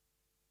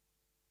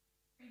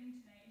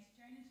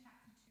Jonah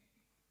chapter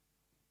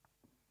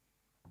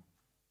 2.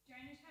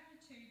 Jonah chapter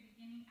 2,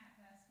 beginning at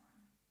verse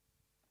 1.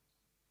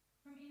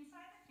 From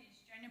inside the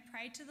fish, Jonah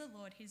prayed to the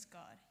Lord his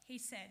God. He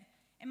said,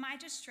 "In my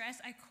distress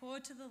I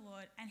called to the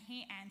Lord, and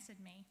he answered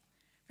me.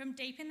 From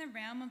deep in the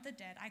realm of the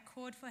dead I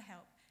called for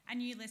help,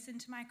 and you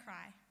listened to my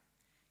cry.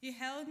 You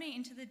hurled me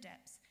into the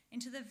depths,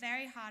 into the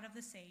very heart of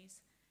the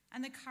seas,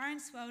 and the current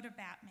swelled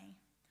about me.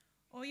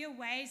 All your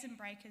waves and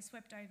breakers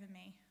swept over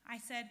me. I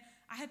said,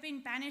 I have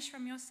been banished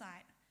from your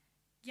sight,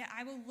 yet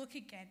I will look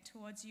again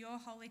towards your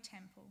holy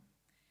temple.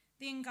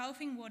 The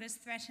engulfing waters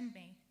threatened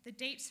me, the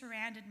deep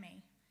surrounded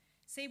me.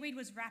 Seaweed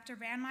was wrapped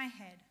around my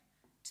head.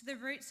 To the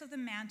roots of the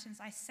mountains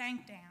I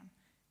sank down.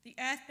 The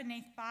earth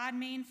beneath barred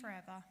me in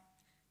forever.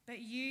 But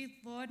you,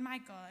 Lord my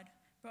God,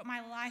 brought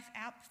my life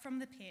out from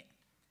the pit.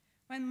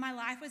 When my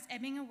life was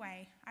ebbing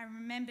away, I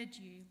remembered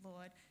you,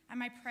 Lord, and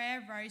my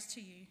prayer rose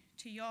to you,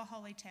 to your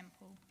holy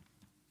temple.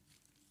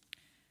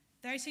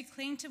 Those who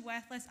cling to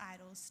worthless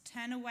idols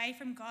turn away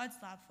from God's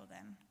love for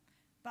them.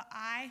 But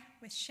I,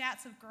 with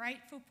shouts of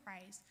grateful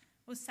praise,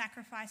 will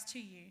sacrifice to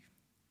you.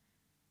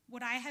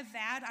 What I have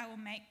vowed I will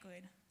make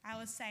good. I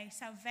will say,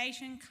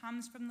 salvation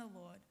comes from the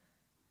Lord.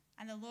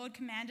 And the Lord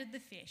commanded the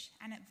fish,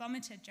 and it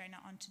vomited Jonah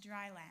onto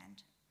dry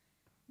land.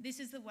 This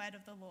is the word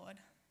of the Lord.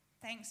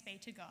 Thanks be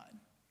to God.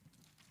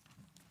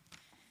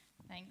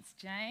 Thanks,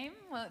 James.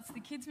 Well, it's the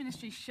Kids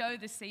Ministry show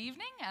this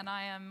evening, and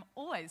I am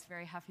always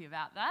very happy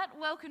about that.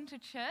 Welcome to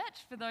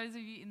church for those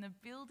of you in the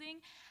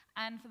building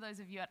and for those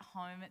of you at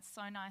home. It's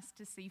so nice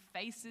to see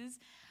faces,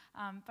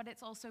 but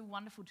it's also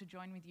wonderful to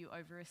join with you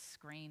over a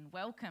screen.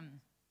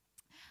 Welcome.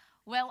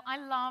 Well, I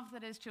love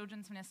that as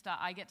children's minister,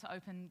 I get to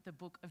open the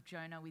book of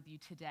Jonah with you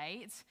today.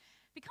 It's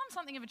become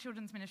something of a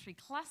children's ministry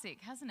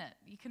classic, hasn't it?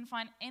 You can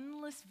find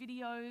endless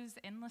videos,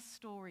 endless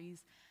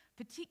stories,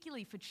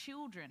 particularly for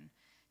children,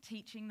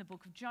 teaching the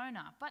book of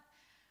Jonah. But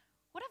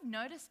what I've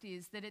noticed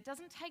is that it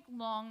doesn't take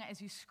long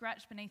as you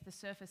scratch beneath the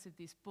surface of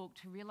this book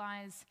to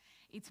realize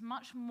it's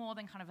much more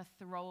than kind of a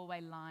throwaway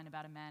line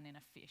about a man in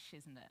a fish,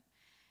 isn't it?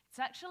 It's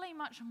actually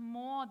much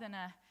more than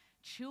a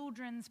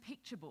children's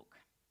picture book.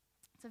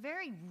 It's a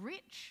very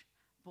rich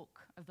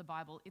book of the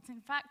Bible. It's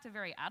in fact a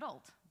very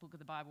adult book of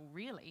the Bible,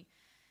 really.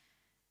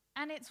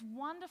 And it's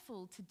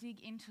wonderful to dig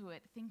into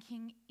it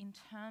thinking in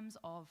terms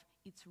of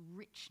its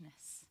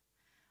richness.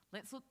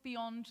 Let's look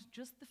beyond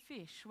just the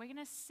fish. We're going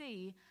to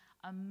see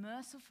a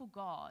merciful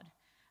God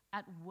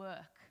at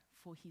work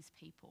for his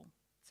people.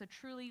 It's a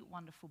truly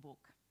wonderful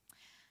book.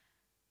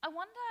 I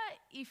wonder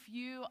if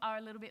you are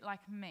a little bit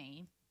like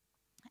me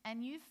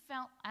and you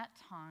felt at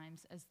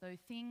times as though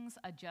things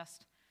are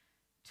just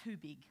too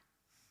big,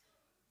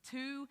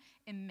 too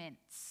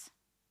immense,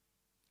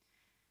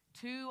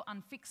 too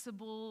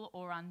unfixable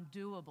or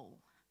undoable.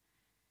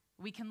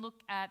 We can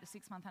look at the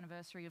 6-month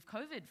anniversary of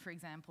COVID, for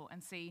example,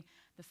 and see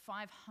the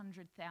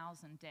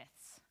 500,000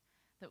 deaths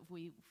that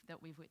we've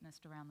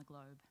witnessed around the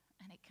globe.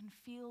 And it can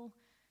feel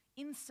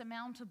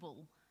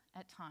insurmountable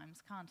at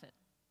times, can't it?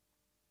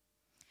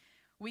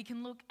 We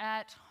can look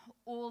at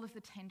all of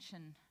the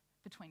tension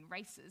between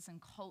races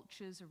and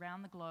cultures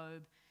around the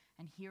globe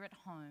and here at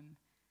home,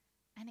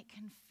 and it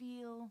can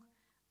feel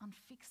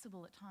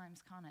unfixable at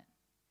times, can't it?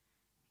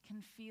 It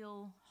can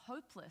feel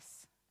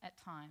hopeless at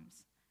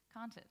times,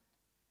 can't it?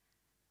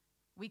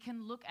 We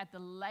can look at the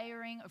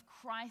layering of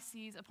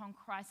crises upon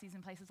crises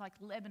in places like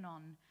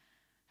Lebanon,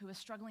 who are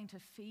struggling to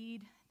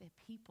feed their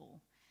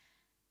people.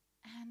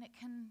 And it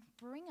can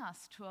bring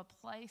us to a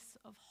place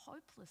of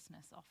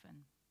hopelessness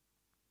often.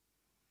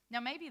 Now,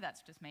 maybe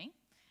that's just me,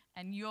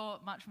 and you're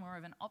much more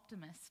of an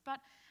optimist, but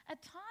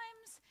at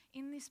times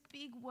in this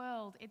big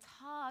world, it's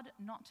hard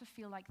not to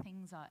feel like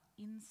things are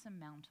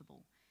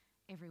insurmountable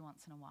every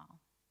once in a while.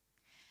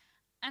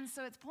 And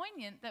so it's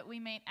poignant that we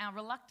meet our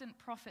reluctant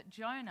prophet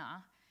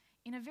Jonah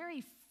in a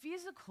very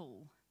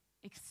physical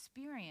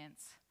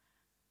experience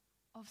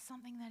of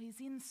something that is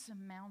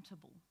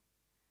insurmountable,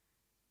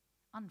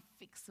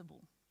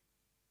 unfixable.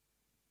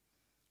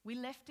 We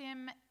left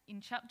him in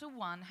chapter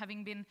 1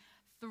 having been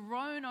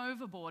thrown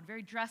overboard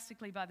very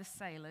drastically by the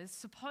sailors,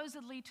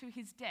 supposedly to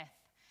his death.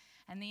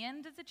 And the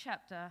end of the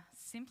chapter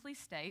simply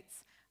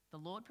states, the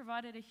Lord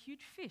provided a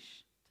huge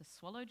fish to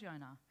swallow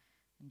Jonah,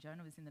 and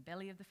Jonah was in the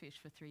belly of the fish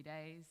for 3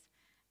 days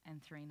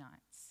and 3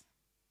 nights.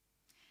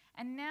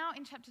 And now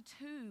in chapter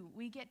 2,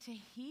 we get to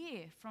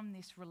hear from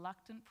this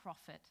reluctant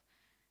prophet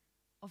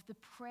of the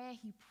prayer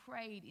he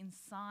prayed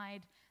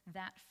inside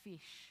that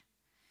fish.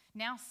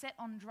 Now set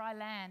on dry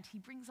land, he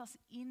brings us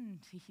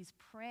into his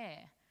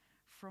prayer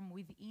from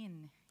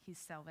within his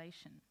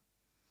salvation.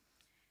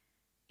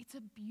 It's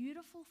a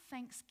beautiful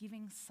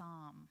thanksgiving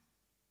psalm,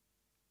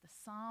 the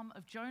Psalm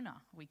of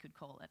Jonah, we could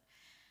call it.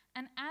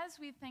 And as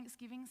with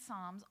Thanksgiving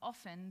psalms,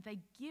 often they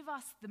give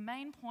us the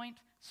main point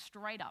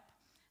straight up.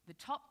 The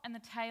top and the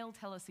tail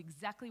tell us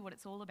exactly what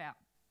it's all about.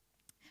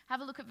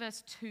 Have a look at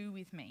verse 2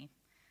 with me.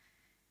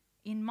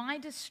 In my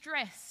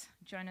distress,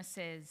 Jonah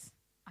says,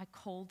 I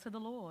called to the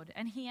Lord,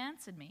 and he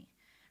answered me.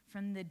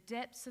 From the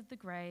depths of the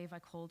grave I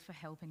called for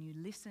help, and you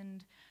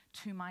listened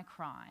to my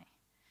cry.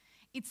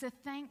 It's a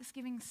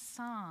thanksgiving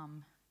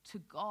psalm to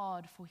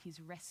God for his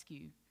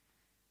rescue.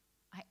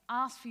 I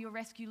asked for your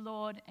rescue,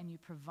 Lord, and you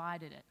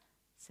provided it,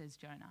 says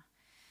Jonah.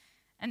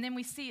 And then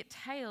we see it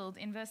tailed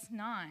in verse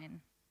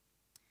 9.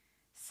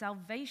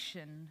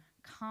 Salvation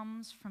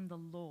comes from the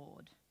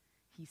Lord,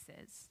 he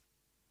says.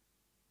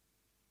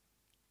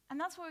 And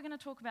that's what we're going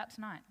to talk about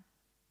tonight.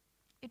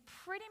 It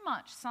pretty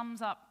much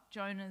sums up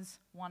Jonah's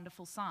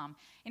wonderful psalm.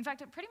 In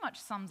fact, it pretty much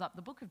sums up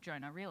the book of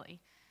Jonah, really.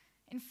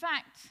 In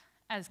fact,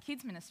 as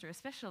kids minister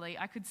especially,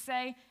 I could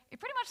say it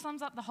pretty much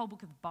sums up the whole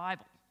book of the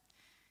Bible.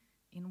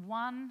 In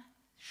one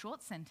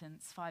short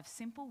sentence, 5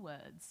 simple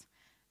words: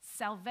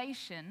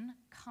 salvation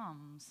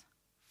comes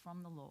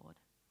from the Lord.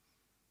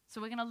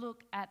 So we're going to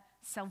look at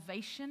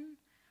salvation,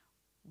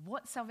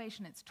 what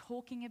salvation it's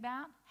talking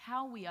about,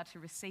 how we are to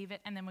receive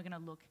it, and then we're going to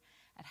look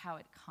at how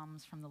it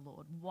comes from the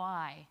Lord,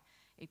 why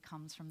it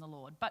comes from the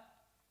Lord. But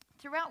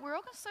throughout, we're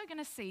also going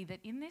to see that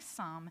in this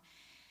psalm,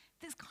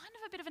 there's kind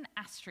of a bit of an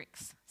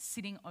asterisk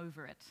sitting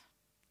over it.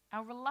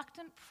 Our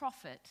reluctant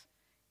prophet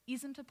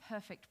isn't a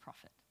perfect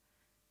prophet.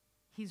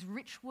 His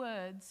rich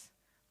words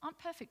aren't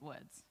perfect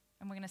words,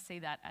 and we're going to see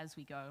that as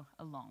we go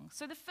along.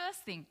 So the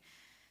first thing,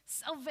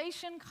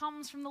 salvation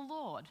comes from the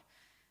Lord.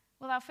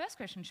 Well, our first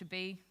question should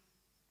be,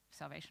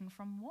 salvation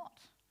from what?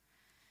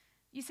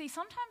 You see,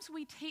 sometimes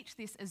we teach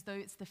this as though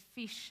it's the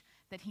fish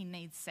that he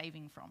needs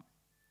saving from.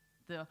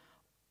 The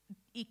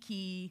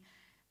icky,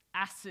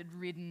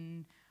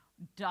 acid-ridden,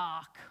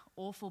 dark,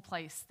 awful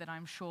place that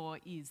I'm sure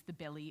is the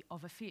belly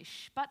of a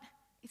fish. But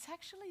it's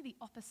actually the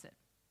opposite.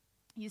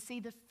 You see,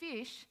 the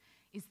fish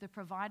is the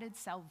provided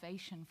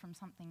salvation from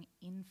something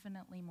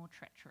infinitely more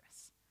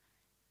treacherous,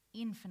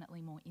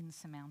 infinitely more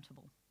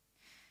insurmountable.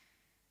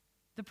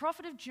 The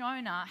prophet of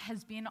Jonah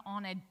has been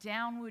on a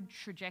downward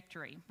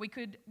trajectory. We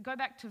could go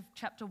back to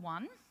chapter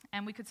 1,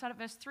 and we could start at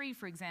verse 3,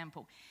 for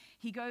example.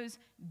 He goes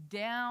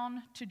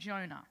down to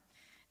Jonah.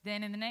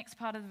 Then in the next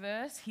part of the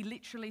verse, he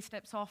literally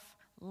steps off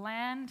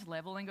land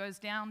level and goes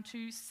down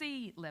to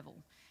sea level.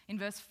 In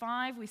verse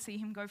 5, we see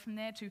him go from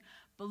there to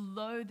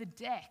below the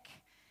deck.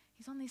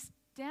 He's on this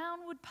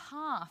downward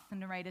path, the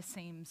narrator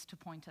seems to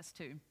point us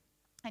to.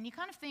 And you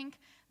kind of think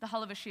the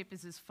hull of a ship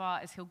is as far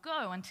as he'll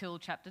go until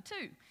chapter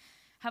 2.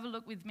 Have a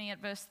look with me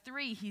at verse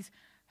 3. He's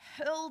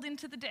hurled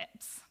into the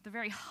depths, the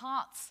very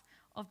hearts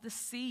of the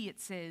sea, it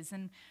says.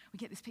 And we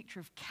get this picture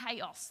of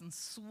chaos and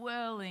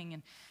swirling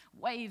and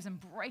waves and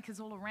breakers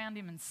all around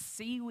him and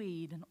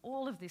seaweed and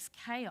all of this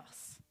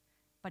chaos.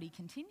 But he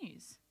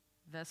continues.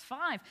 Verse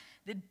 5,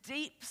 the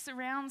deep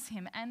surrounds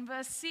him. And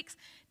verse 6,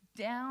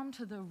 down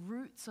to the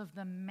roots of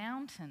the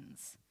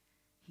mountains,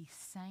 he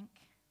sank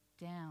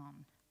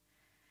down.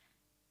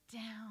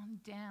 Down,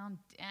 down,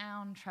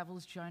 down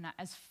travels Jonah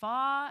as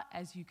far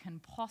as you can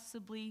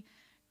possibly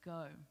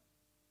go.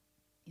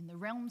 In the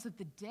realms of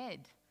the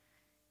dead,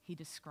 he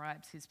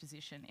describes his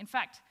position. In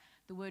fact,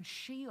 the word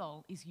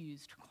Sheol is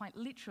used quite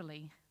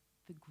literally,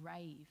 the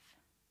grave.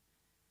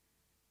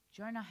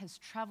 Jonah has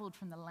traveled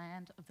from the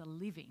land of the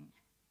living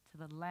to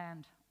the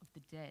land of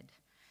the dead.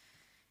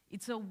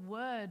 It's a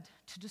word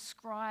to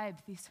describe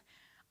this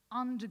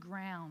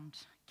underground,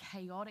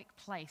 chaotic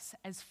place,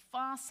 as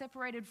far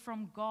separated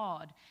from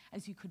God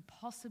as you could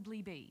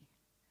possibly be.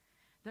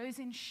 Those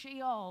in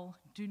Sheol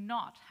do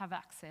not have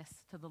access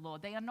to the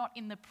Lord. They are not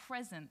in the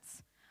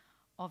presence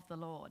of the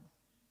Lord.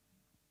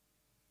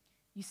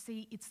 You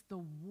see, it's the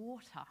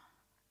water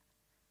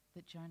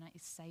that Jonah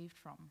is saved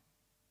from.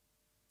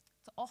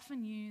 It's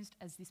often used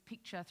as this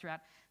picture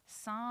throughout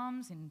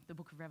Psalms, in the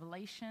book of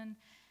Revelation,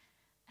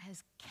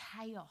 as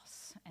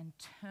chaos and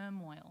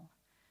turmoil,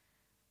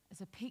 as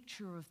a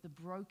picture of the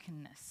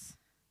brokenness,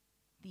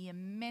 the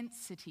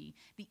immensity,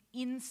 the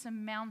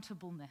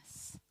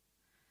insurmountableness.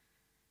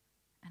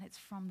 And it's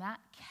from that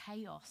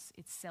chaos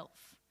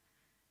itself,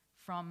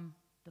 from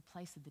the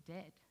place of the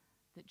dead,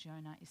 that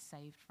Jonah is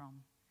saved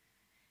from.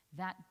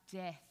 That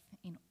death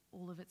in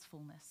all of its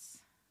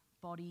fullness,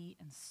 body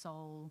and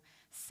soul,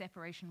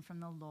 separation from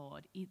the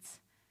Lord, it's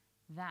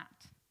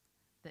that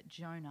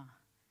Jonah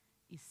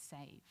is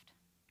saved.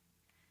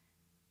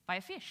 By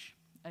a fish,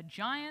 a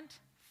giant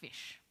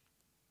fish.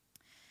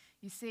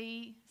 You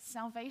see,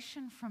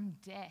 salvation from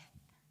death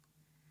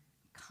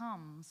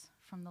comes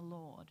from the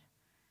Lord.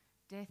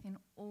 Death in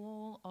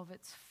all of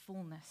its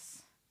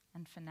fullness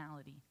and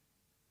finality.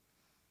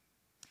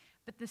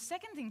 But the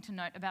second thing to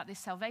note about this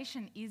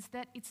salvation is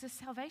that it's a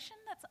salvation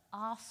that's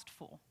asked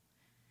for.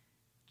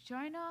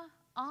 Jonah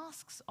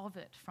asks of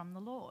it from the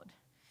Lord.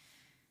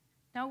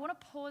 Now I want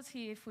to pause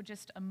here for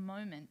just a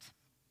moment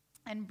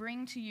and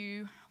bring to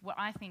you what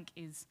I think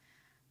is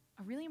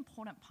a really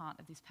important part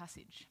of this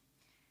passage.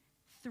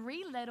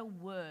 3-letter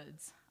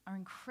words are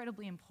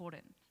incredibly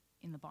important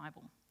in the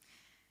Bible.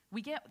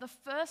 We get the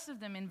first of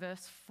them in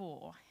verse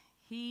 4.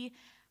 He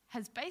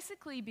has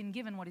basically been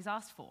given what he's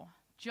asked for.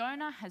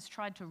 Jonah has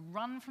tried to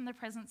run from the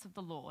presence of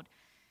the Lord.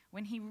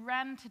 When he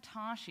ran to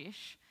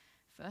Tarshish,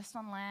 first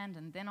on land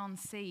and then on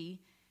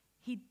sea,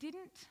 he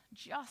didn't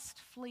just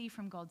flee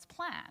from God's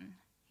plan.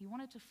 He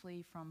wanted to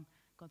flee from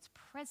God's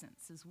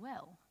presence as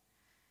well.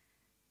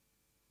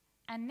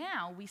 And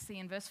now we see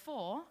in verse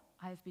 4,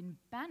 I have been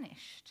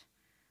banished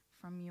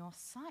from your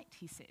sight,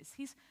 he says.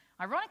 He's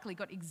ironically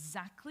got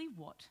exactly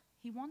what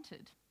he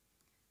wanted.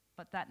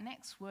 But that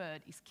next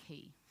word is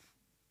key.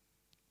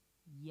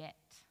 Yet,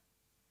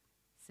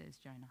 says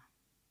Jonah.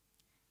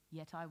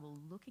 Yet I will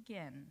look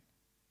again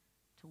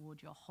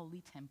toward your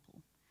holy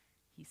temple,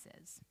 he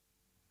says.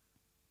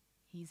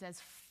 He's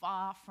as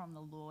far from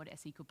the Lord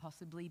as he could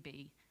possibly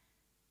be,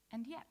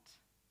 and yet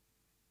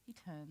he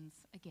turns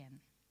again.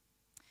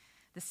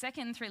 The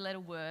second three-letter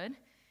word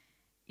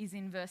is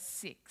in verse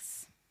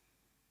 6.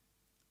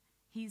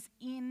 He's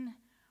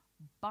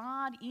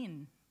barred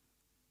in,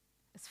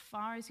 as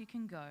far as you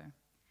can go.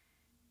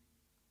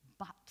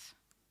 But,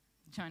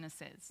 Jonah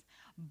says,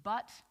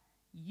 but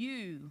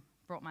you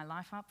brought my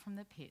life up from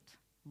the pit,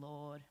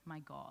 Lord my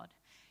God.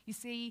 You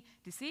see,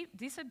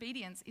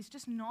 disobedience is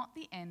just not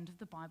the end of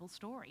the Bible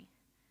story.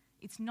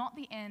 It's not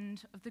the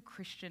end of the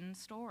Christian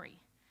story.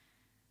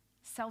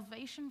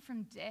 Salvation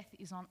from death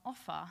is on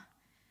offer,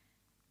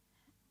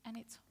 and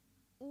it's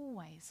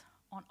always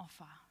on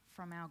offer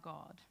from our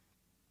God.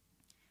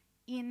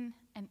 In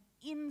an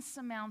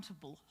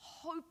insurmountable,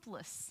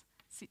 hopeless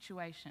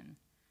situation,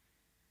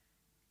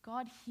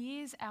 God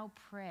hears our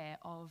prayer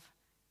of,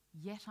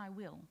 yet I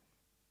will.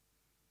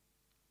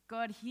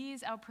 God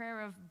hears our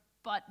prayer of,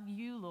 but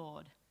you,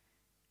 Lord,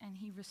 and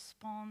he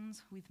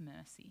responds with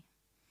mercy.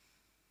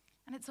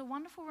 And it's a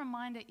wonderful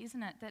reminder,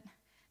 isn't it, that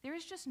there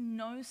is just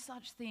no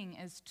such thing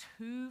as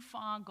too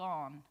far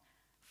gone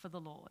for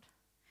the Lord.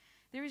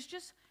 There is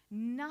just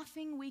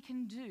nothing we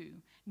can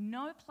do,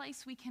 no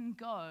place we can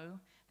go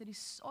that is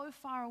so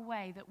far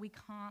away that we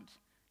can't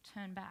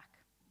turn back.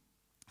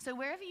 So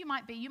wherever you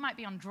might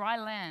be on dry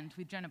land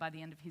with Jonah by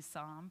the end of his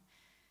psalm.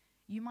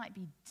 You might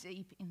be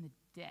deep in the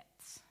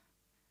depths.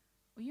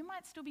 Or you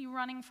might still be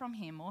running from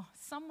him, or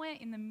somewhere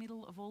in the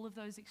middle of all of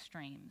those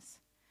extremes.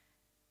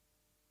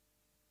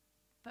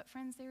 But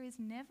friends, there is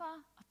never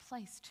a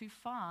place too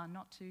far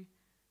not to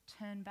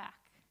turn back,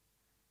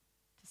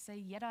 to say,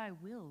 yet I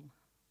will,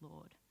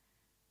 Lord,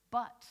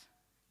 but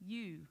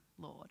you,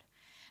 Lord.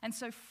 And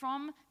so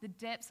from the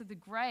depths of the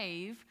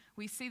grave,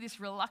 we see this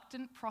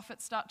reluctant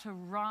prophet start to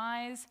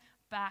rise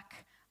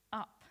back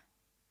up.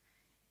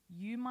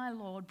 You, my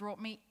Lord,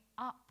 brought me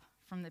up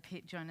from the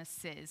pit, Jonah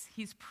says.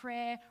 His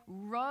prayer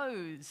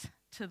rose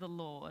to the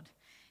Lord.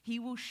 He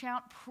will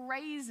shout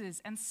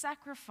praises and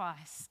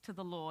sacrifice to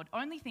the Lord,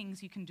 only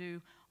things you can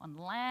do on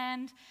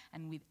land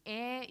and with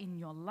air in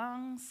your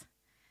lungs.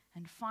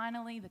 And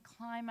finally, the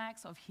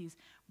climax of his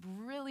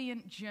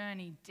brilliant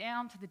journey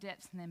down to the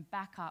depths and then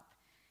back up,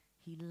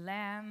 he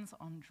lands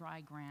on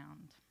dry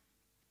ground.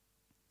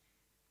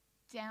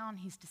 Down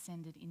he's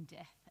descended in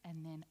death,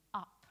 and then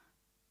up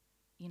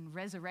in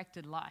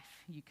resurrected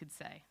life, you could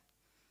say.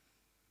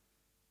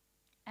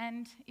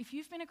 And if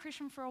you've been a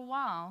Christian for a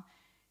while,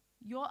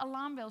 your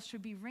alarm bells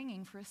should be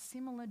ringing for a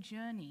similar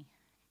journey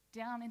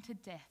down into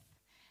death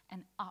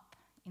and up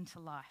into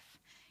life.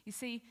 You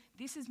see,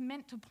 this is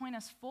meant to point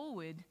us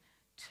forward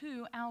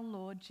to our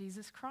Lord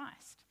Jesus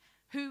Christ,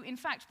 who in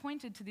fact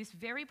pointed to this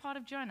very part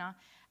of Jonah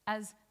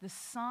as the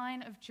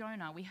sign of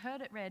Jonah. We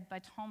heard it read by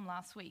Tom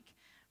last week,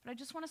 but I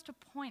just want us to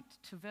point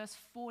to verse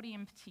 40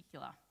 in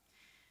particular.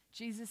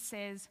 Jesus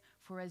says,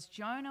 "For as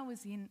Jonah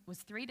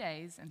was 3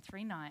 days and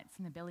 3 nights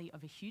in the belly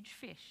of a huge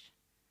fish,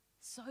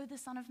 so the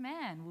Son of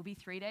Man will be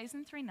 3 days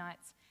and 3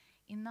 nights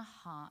in the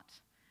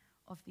heart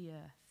of the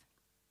earth."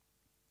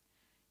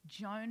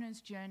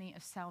 Jonah's journey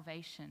of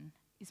salvation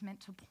is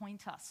meant to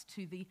point us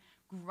to the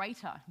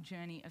greater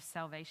journey of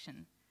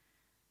salvation.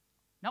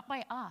 Not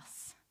by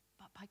us,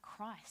 but by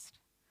Christ,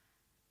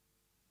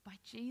 by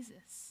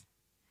Jesus.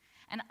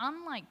 And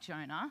unlike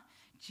Jonah,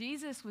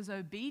 Jesus was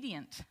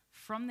obedient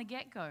from the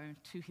get-go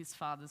to his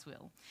Father's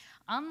will.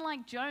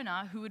 Unlike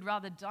Jonah, who would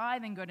rather die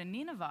than go to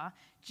Nineveh,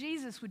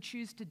 Jesus would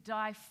choose to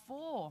die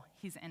for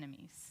his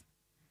enemies.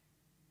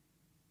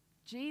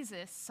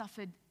 Jesus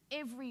suffered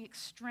every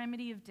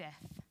extremity of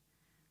death,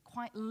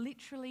 quite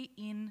literally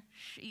in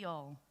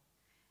Sheol,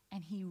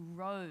 and he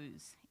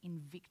rose in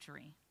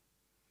victory.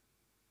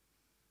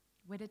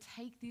 We're to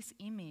take this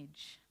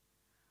image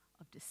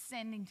of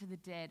descending to the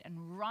dead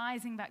and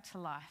rising back to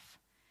life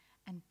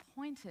and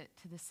point it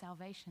to the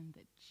salvation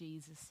that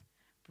Jesus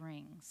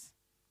brings.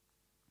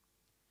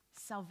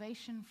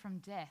 Salvation from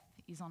death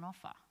is on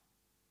offer.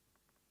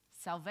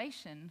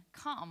 Salvation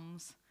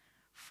comes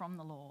from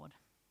the Lord.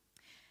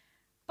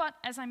 But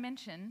as I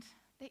mentioned,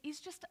 there is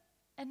just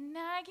a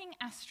nagging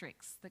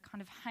asterisk that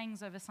kind of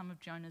hangs over some of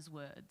Jonah's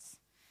words.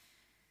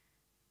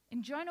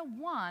 In Jonah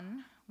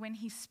 1, when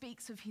he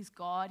speaks of his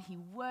God, he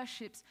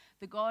worships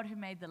the God who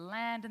made the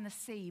land and the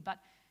sea,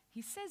 but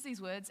he says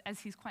these words as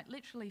he's quite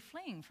literally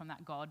fleeing from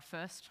that God,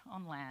 first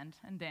on land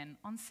and then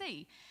on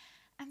sea.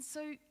 And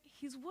so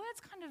his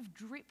words kind of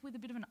drip with a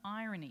bit of an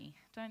irony,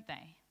 don't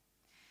they?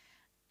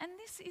 And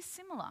this is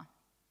similar.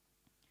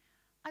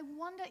 I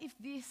wonder if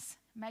this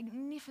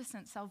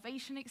magnificent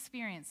salvation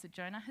experience that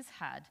Jonah has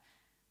had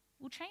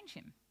will change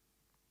him.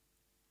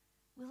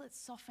 Will it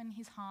soften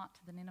his heart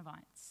to the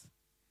Ninevites?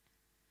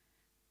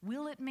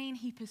 Will it mean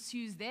he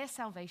pursues their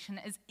salvation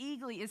as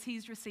eagerly as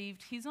he's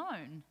received his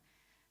own?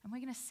 And we're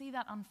going to see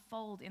that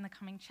unfold in the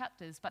coming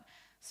chapters. But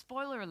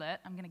spoiler alert,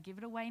 I'm going to give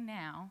it away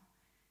now.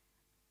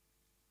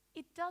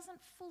 It doesn't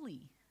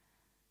fully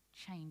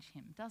change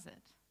him, does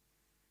it?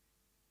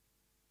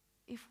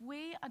 If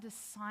we are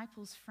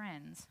disciples'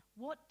 friends,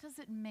 what does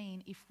it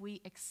mean if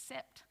we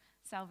accept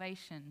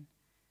salvation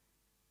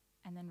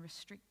and then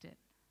restrict it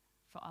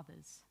for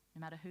others,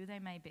 no matter who they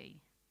may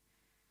be?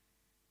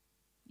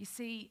 You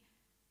see,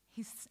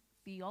 his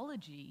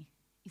theology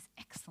is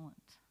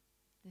excellent.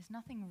 There's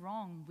nothing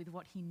wrong with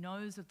what he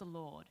knows of the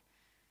Lord,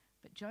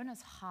 but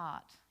Jonah's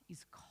heart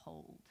is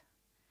cold.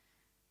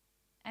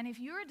 And if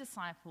you're a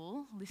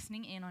disciple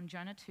listening in on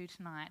Jonah 2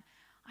 tonight,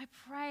 I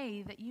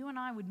pray that you and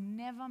I would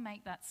never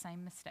make that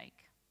same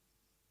mistake.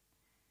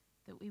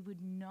 That we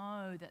would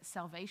know that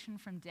salvation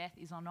from death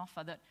is on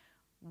offer, that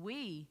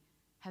we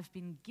have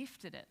been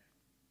gifted it,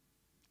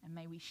 and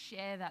may we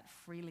share that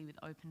freely with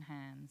open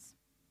hands.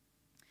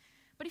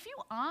 But if you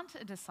aren't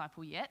a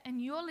disciple yet and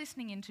you're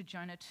listening into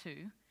Jonah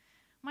 2,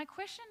 my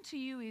question to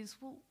you is,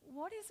 well,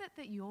 what is it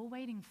that you're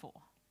waiting for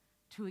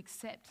to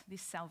accept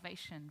this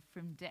salvation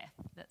from death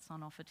that's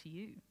on offer to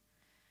you?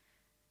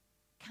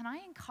 Can I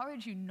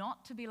encourage you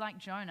not to be like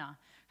Jonah,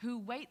 who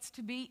waits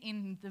to be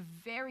in the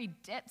very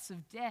depths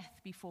of death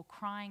before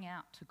crying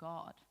out to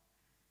God?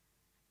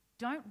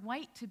 Don't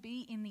wait to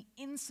be in the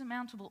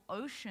insurmountable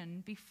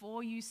ocean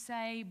before you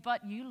say,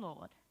 "But you,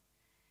 Lord,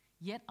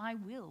 yet I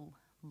will,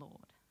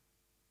 Lord."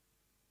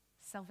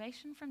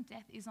 Salvation from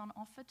death is on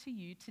offer to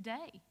you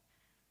today.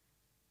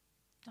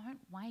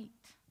 Don't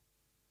wait.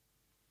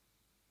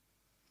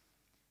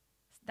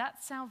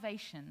 That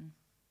salvation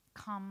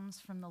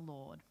comes from the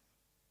Lord.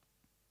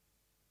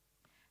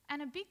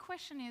 And a big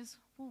question is,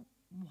 well,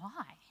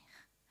 why?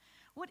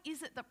 What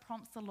is it that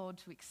prompts the Lord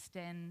to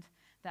extend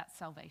that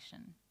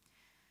salvation?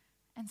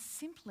 And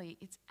simply,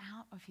 it's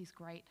out of his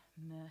great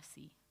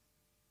mercy.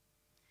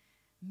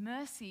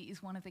 Mercy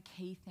is one of the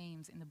key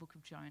themes in the book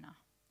of Jonah.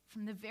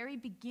 From the very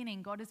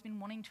beginning, God has been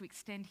wanting to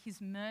extend his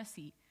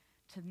mercy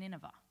to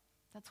Nineveh.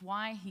 That's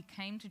why he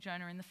came to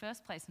Jonah in the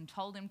first place and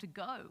told him to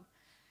go.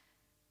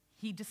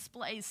 He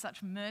displays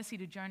such mercy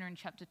to Jonah in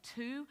chapter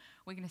 2.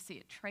 We're going to see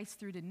it traced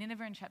through to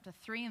Nineveh in chapter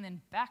 3 and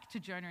then back to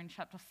Jonah in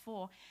chapter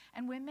 4.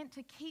 And we're meant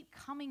to keep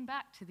coming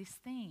back to this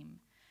theme.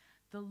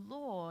 The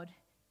Lord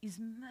is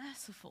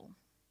merciful.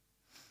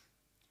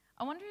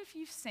 I wonder if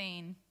you've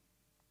seen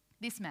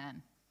this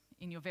man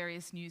in your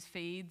various news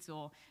feeds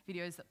or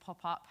videos that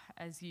pop up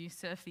as you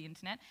surf the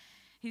internet.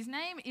 His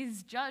name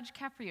is Judge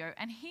Caprio,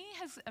 and he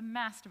has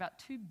amassed about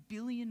 2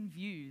 billion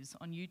views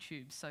on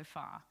YouTube so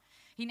far.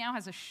 He now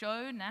has a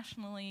show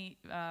nationally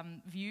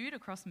viewed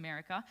across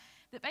America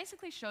that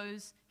basically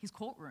shows his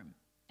courtroom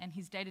and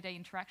his day-to-day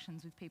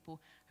interactions with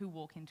people who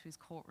walk into his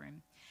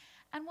courtroom.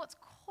 And what's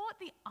caught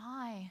the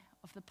eye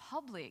of the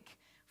public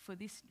for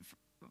this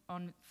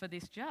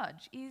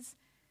judge is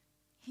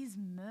his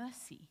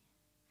mercy.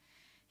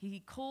 He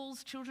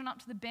calls children up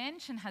to the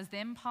bench and has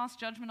them pass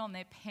judgment on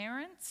their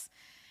parents.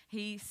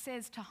 He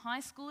says to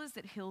high schoolers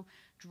that he'll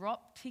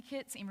drop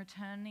tickets in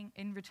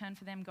return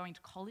for them going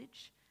to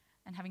college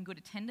and having good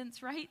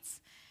attendance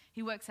rates.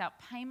 He works out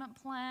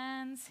payment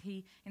plans.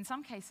 He, in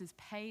some cases,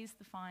 pays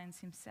the fines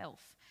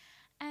himself.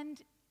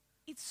 And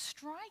it's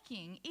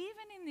striking,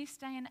 even in this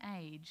day and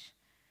age,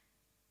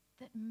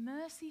 that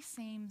mercy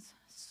seems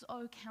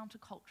so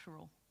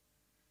countercultural.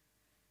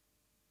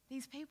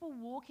 These people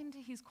walk into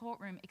his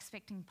courtroom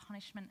expecting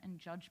punishment and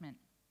judgment.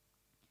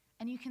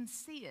 And you can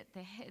see it.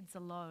 Their heads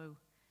are low.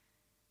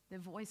 Their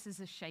voices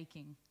are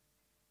shaking.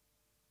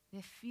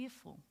 They're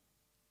fearful.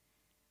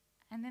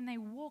 And then they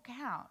walk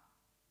out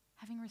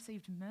having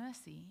received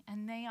mercy,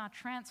 and they are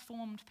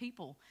transformed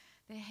people.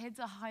 Their heads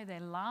are high. They're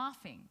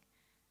laughing.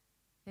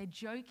 They're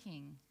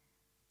joking.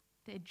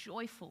 They're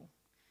joyful.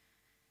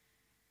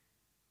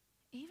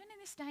 Even in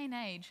this day and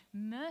age,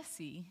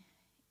 mercy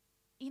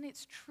in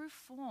its true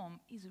form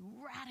is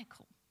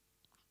radical.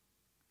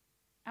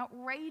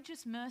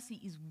 Outrageous mercy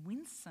is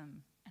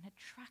winsome and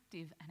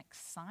attractive and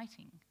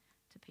exciting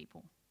to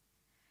people.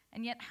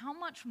 And yet, how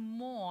much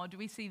more do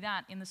we see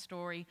that in the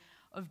story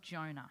of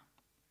Jonah?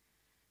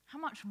 How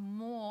much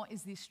more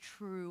is this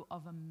true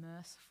of a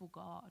merciful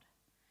God?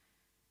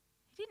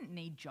 He didn't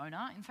need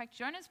Jonah. In fact,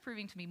 Jonah's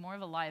proving to be more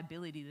of a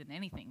liability than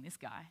anything, this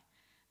guy.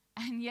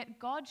 And yet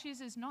God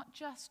chooses not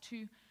just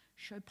to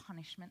show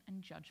punishment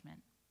and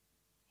judgment.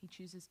 He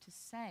chooses to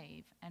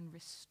save and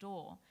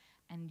restore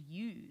and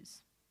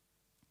use.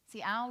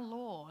 See, our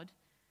Lord,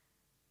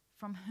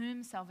 from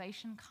whom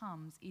salvation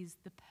comes, is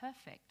the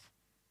perfect,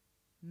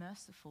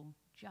 merciful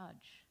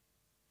judge.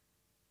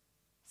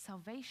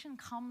 Salvation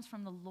comes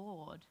from the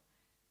Lord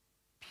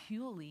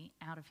purely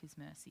out of his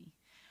mercy.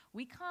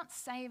 We can't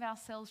save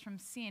ourselves from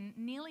sin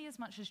nearly as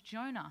much as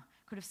Jonah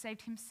could have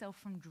saved himself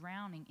from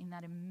drowning in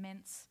that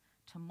immense,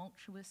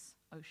 tumultuous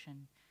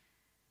ocean.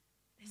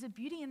 There's a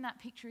beauty in that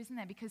picture, isn't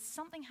there? Because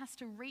something has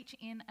to reach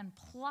in and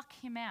pluck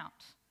him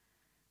out,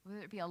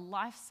 whether it be a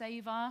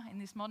lifesaver in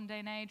this modern day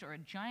and age or a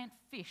giant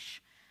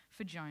fish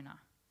for Jonah.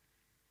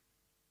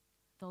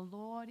 The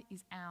Lord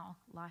is our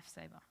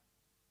lifesaver.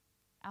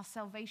 Our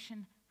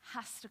salvation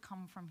has to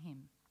come from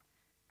him.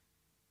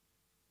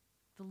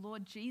 The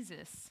Lord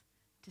Jesus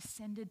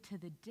descended to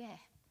the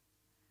death,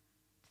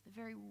 to the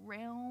very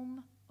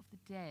realm of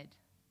the dead,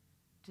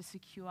 to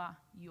secure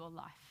your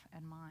life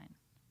and mine.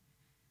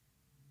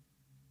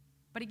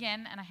 But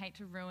again, and I hate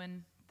to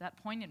ruin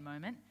that poignant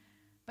moment,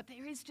 but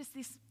there is just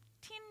this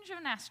tinge of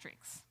an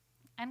asterisk.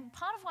 And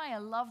part of why I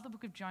love the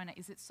book of Jonah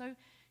is it's so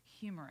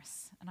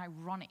humorous and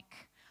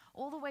ironic.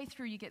 All the way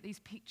through you get these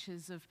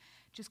pictures of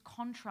just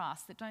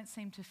contrasts that don't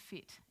seem to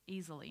fit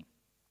easily.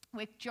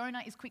 Where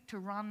Jonah is quick to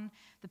run,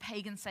 the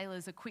pagan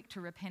sailors are quick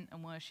to repent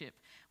and worship.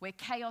 Where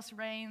chaos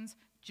reigns,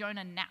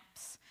 Jonah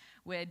naps.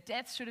 Where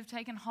death should have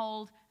taken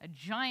hold, a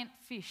giant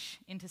fish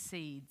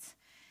intercedes.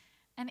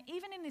 And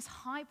even in this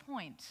high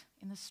point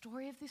in the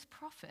story of this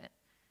prophet,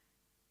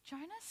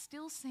 Jonah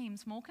still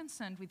seems more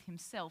concerned with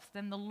himself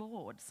than the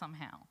Lord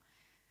somehow.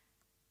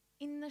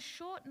 In the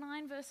short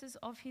 9 verses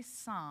of his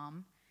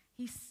psalm,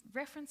 he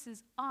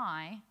references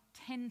I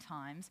 10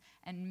 times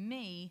and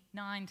me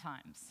 9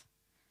 times.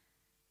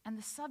 And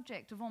the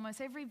subject of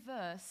almost every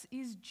verse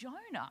is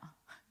Jonah,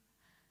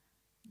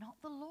 not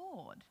the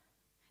Lord.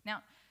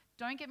 Now,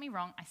 don't get me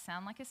wrong, I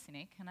sound like a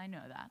cynic, and I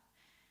know that.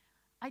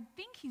 I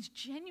think he's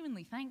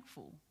genuinely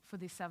thankful for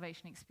this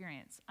salvation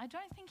experience. I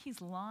don't think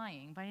he's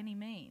lying by any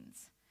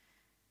means.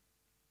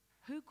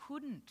 Who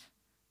couldn't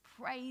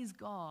praise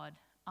God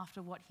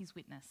after what he's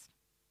witnessed?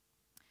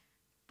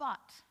 But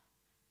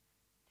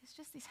there's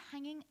just this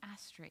hanging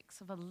asterisk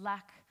of a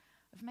lack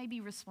of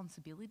maybe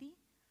responsibility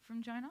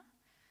from Jonah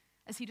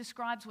as he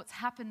describes what's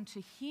happened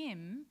to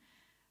him,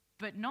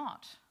 but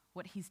not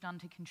what he's done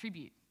to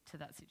contribute to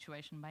that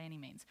situation by any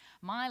means.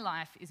 My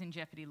life is in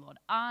jeopardy, Lord.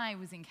 I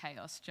was in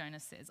chaos, Jonah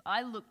says.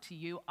 I look to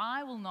you.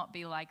 I will not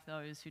be like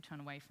those who turn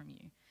away from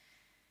you.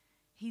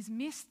 He's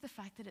missed the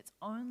fact that it's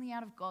only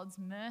out of God's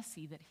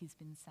mercy that he's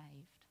been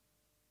saved.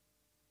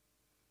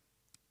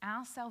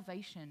 Our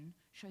salvation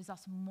shows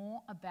us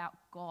more about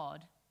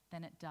God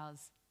than it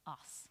does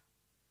us.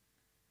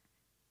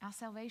 Our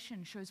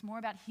salvation shows more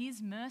about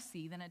his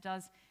mercy than it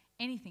does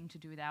anything to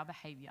do with our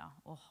behavior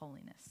or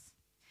holiness.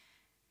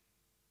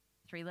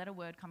 3-letter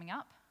word coming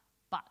up,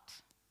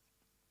 but.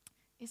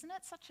 Isn't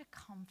it such a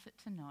comfort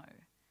to know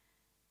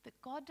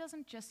that God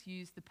doesn't just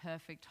use the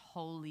perfect,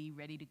 holy,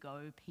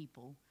 ready-to-go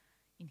people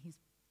in his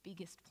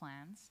biggest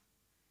plans?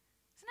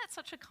 Isn't it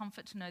such a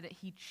comfort to know that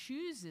he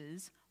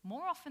chooses,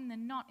 more often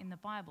than not in the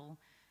Bible,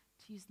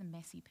 to use the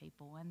messy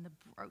people and the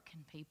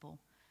broken people,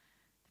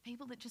 the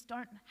people that just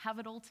don't have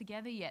it all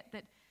together yet,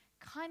 that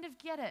kind of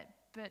get it,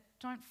 but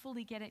don't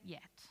fully get it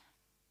yet?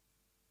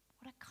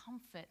 What a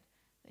comfort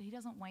that he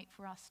doesn't wait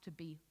for us to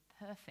be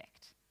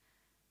perfect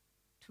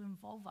to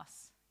involve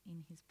us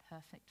in his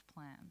perfect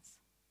plans.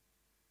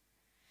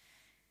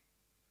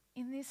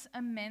 In this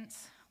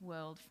immense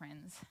world,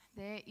 friends,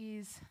 there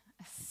is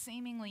a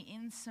seemingly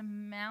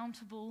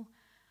insurmountable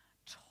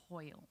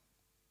toil,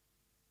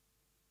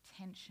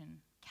 tension,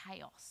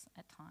 chaos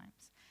at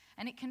times.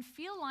 And it can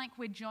feel like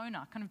we're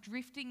Jonah, kind of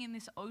drifting in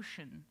this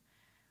ocean,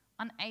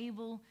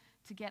 unable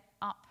to get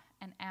up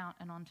and out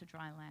and onto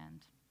dry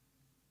land.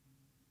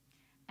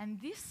 And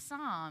this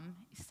psalm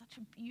is such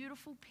a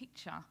beautiful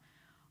picture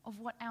of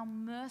what our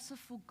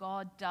merciful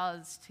God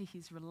does to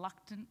his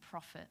reluctant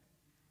prophet,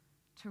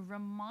 to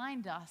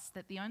remind us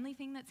that the only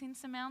thing that's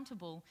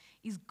insurmountable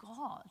is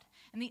God,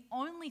 and the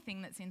only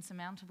thing that's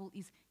insurmountable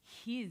is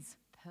his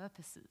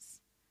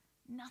purposes.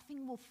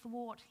 Nothing will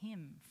thwart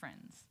him,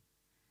 friends.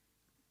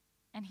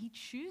 And he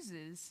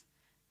chooses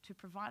to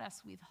provide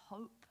us with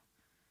hope.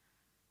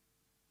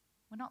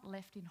 We're not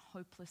left in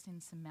hopeless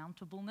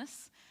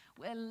insurmountableness.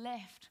 We're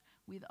left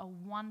with a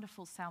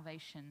wonderful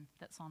salvation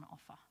that's on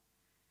offer,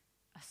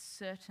 a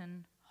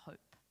certain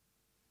hope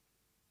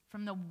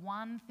from the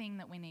one thing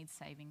that we need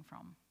saving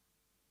from: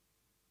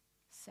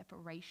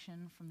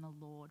 separation from the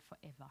Lord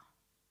forever,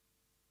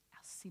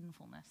 our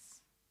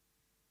sinfulness,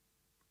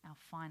 our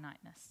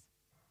finiteness.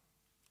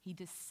 He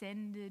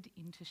descended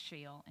into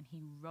Sheol and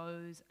he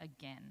rose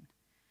again.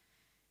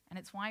 And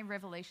it's why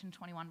Revelation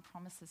 21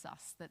 promises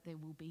us that there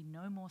will be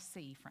no more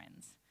sea,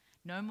 friends.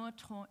 No more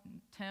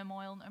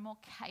turmoil, no more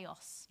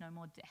chaos, no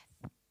more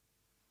death.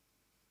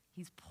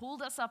 He's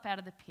pulled us up out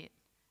of the pit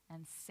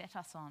and set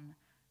us on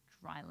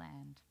dry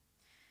land.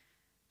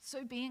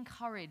 So be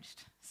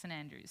encouraged, St.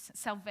 Andrews.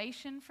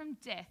 Salvation from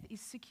death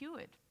is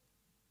secured.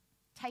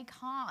 Take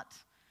heart,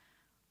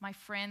 my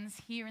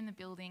friends here in the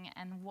building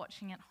and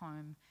watching at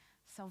home.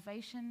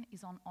 Salvation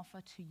is on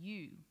offer to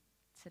you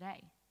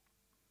today.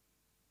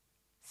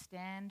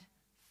 Stand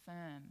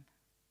firm,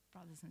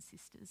 brothers and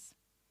sisters.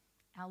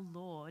 Our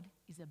Lord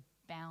is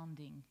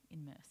abounding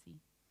in mercy.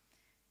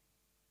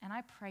 And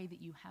I pray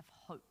that you have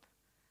hope,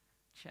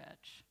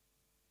 church.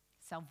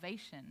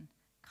 Salvation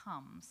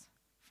comes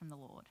from the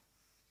Lord.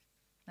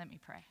 Let me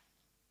pray.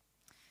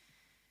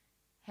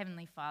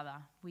 Heavenly Father,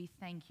 we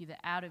thank you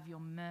that out of your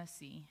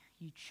mercy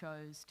you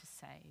chose to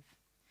save.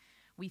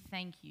 We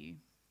thank you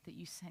that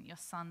you sent your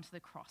Son to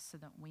the cross so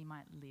that we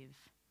might live.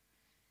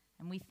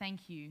 And we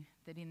thank you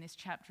that in this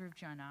chapter of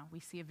Jonah, we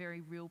see a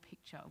very real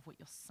picture of what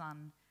your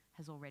Son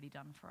has already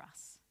done for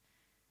us.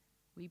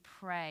 We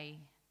pray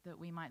that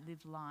we might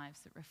live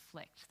lives that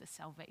reflect the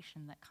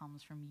salvation that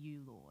comes from you,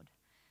 Lord,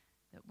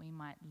 that we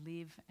might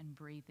live and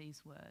breathe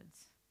these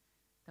words,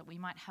 that we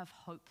might have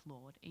hope,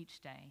 Lord,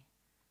 each day,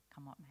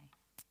 come what may.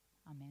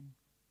 Amen.